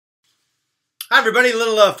Hi everybody, a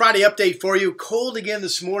little Friday update for you. Cold again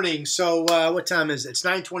this morning. So what time is it? It's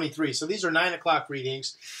 9:23. So these are 9 o'clock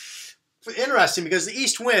readings. Interesting because the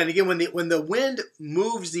east wind, again, when the wind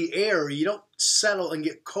moves the air, you don't settle and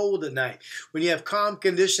get cold at night. When you have calm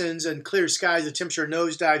conditions and clear skies, the temperature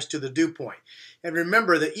nosedives to the dew point. And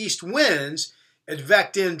remember, the east winds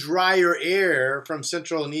advect in drier air from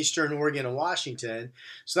central and eastern Oregon and Washington.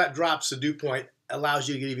 So that drops the dew point, allows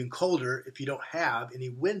you to get even colder if you don't have any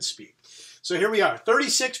wind speed. So here we are,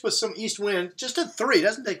 36 with some east wind, just a 3,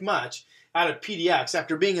 doesn't take much, out of PDX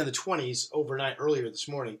after being in the 20s overnight earlier this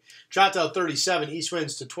morning. Choctaw 37, east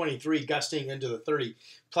winds to 23, gusting into the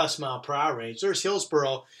 30-plus mile-per-hour range. There's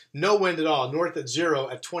Hillsboro, no wind at all, north at 0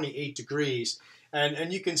 at 28 degrees.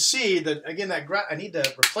 And you can see that, again, I need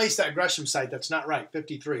to replace that Gresham site. That's not right,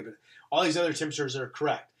 53, but all these other temperatures are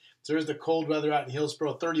correct. So there's the cold weather out in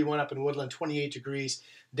Hillsboro, 31 up in Woodland, 28 degrees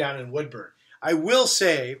down in Woodburn. I will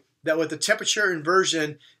say that with the temperature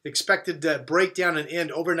inversion expected to break down and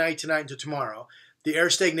end overnight tonight into tomorrow, the air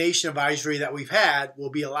stagnation advisory that we've had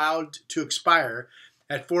will be allowed to expire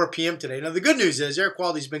at 4 p.m. today. Now, the good news is air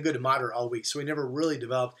quality's been good to moderate all week, so we never really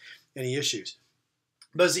developed any issues.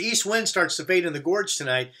 But as the east wind starts to fade in the gorge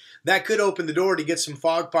tonight, that could open the door to get some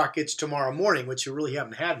fog pockets tomorrow morning, which you really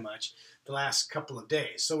haven't had much the last couple of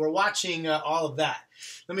days. So we're watching all of that.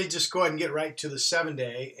 Let me just go ahead and get right to the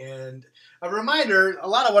 7-day. And a reminder, a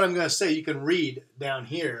lot of what I'm going to say you can read down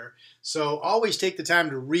here. So always take the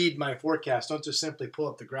time to read my forecast. Don't just simply pull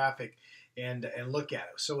up the graphic and look at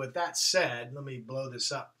it. So with that said, let me blow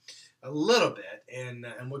this up a little bit and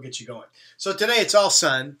we'll get you going. So today it's all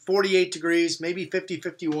sun, 48 degrees, maybe 50,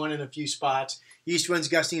 51 in a few spots. East winds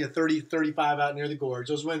gusting to 30, 35 out near the gorge.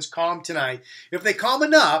 Those winds calm tonight. If they calm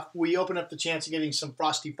enough, we open up the chance of getting some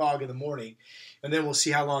frosty fog in the morning, and then we'll see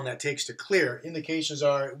how long that takes to clear. Indications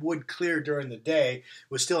are it would clear during the day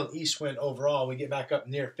with still an east wind overall. We get back up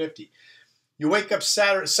near 50. You wake up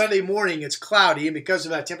Sunday morning, it's cloudy, and because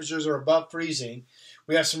of that, temperatures are above freezing.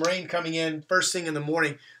 We have some rain coming in first thing in the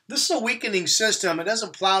morning. This is a weakening system. It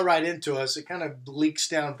doesn't plow right into us. It kind of leaks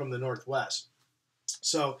down from the northwest.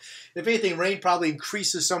 So, if anything, rain probably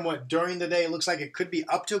increases somewhat during the day. It looks like it could be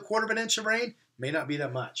up to 1/4 inch of rain. May not be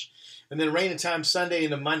that much. And then rain at times Sunday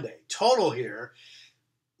into Monday. Total here,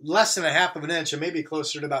 less than 1/2 inch, and maybe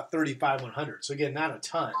closer to about 35-100. So again, not a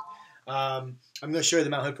ton. I'm going to show you the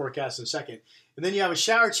Mount Hood forecast in a second. And then you have a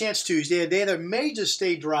shower chance Tuesday, a day that may just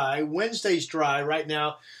stay dry. Wednesday's dry right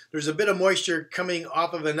now. There's a bit of moisture coming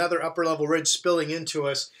off of another upper level ridge spilling into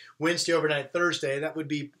us Wednesday overnight Thursday. That would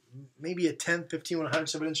be maybe a 10, 15,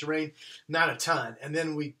 100 of an inch of rain, not a ton. And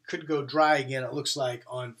then we could go dry again, it looks like,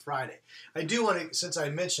 on Friday. I do want to, since I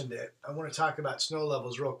mentioned it, I want to talk about snow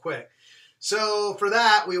levels real quick. So for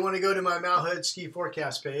that, we want to go to my Mount Hood ski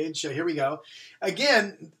forecast page. Here we go.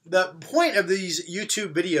 Again, the point of these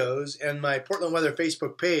YouTube videos and my Portland Weather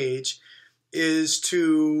Facebook page is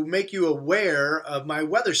to make you aware of my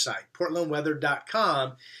weather site,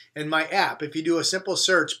 portlandweather.com, and my app. If you do a simple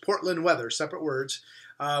search, Portland Weather, separate words,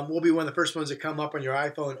 will be one of the first ones that come up on your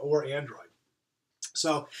iPhone or Android.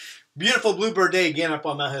 So, beautiful bluebird day again up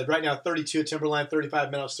on Mount Hood. Right now, 32 at Timberline, 35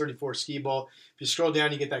 Meadows, 34 Ski Bowl. If you scroll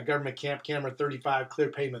down, you get that government camp camera, 35, clear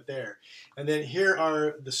pavement there. And then here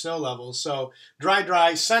are the snow levels. So,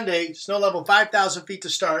 dry, Sunday, snow level 5,000 feet to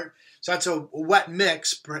start. So that's a wet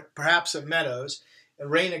mix, perhaps at Meadows, and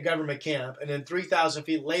rain at government camp. And then 3,000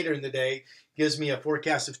 feet later in the day gives me a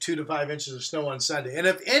forecast of 2 to 5 inches of snow on Sunday. And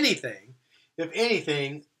if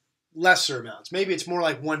anything, lesser amounts. Maybe it's more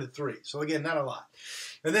like 1 to 3. So again, not a lot.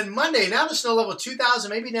 And then Monday, now the snow level 2,000,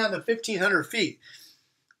 maybe down to 1,500 feet.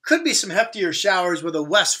 Could be some heftier showers with a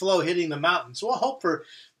west flow hitting the mountains. So we'll hope for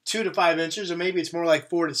 2 to 5 inches, or maybe it's more like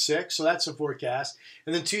 4 to 6. So that's a forecast.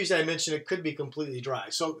 And then Tuesday, I mentioned it could be completely dry.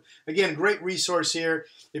 So again, great resource here.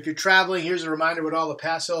 If you're traveling, here's a reminder what all the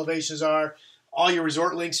pass elevations are, all your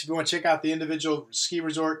resort links if you want to check out the individual ski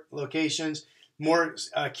resort locations, more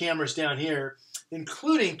cameras down here,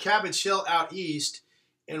 including Cabbage Hill out east,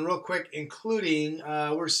 and real quick, including,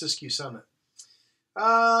 where's Siskiyou Summit?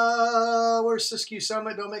 Where's Siskiyou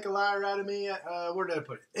Summit? Don't make a liar out of me. Where did I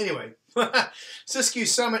put it? Anyway, Siskiyou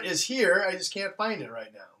Summit is here. I just can't find it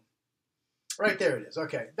right now. Right there it is.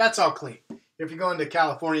 Okay, that's all clean. If you're going to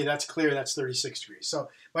California, that's clear. That's 36 degrees. So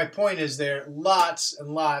my point is there, lots and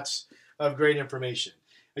lots of great information.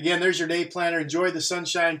 Again, there's your day planner. Enjoy the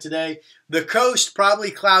sunshine today. The coast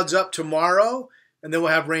probably clouds up tomorrow, and then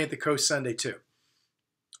we'll have rain at the coast Sunday too.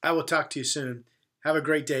 I will talk to you soon. Have a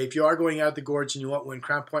great day. If you are going out the gorge and you want wind,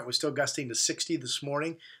 Crown Point was still gusting to 60 this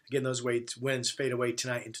morning. Again, those winds fade away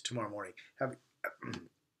tonight into tomorrow morning.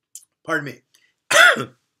 Pardon me.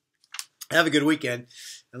 Have a good weekend.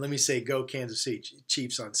 And let me say, go Kansas City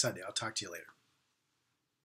Chiefs on Sunday. I'll talk to you later.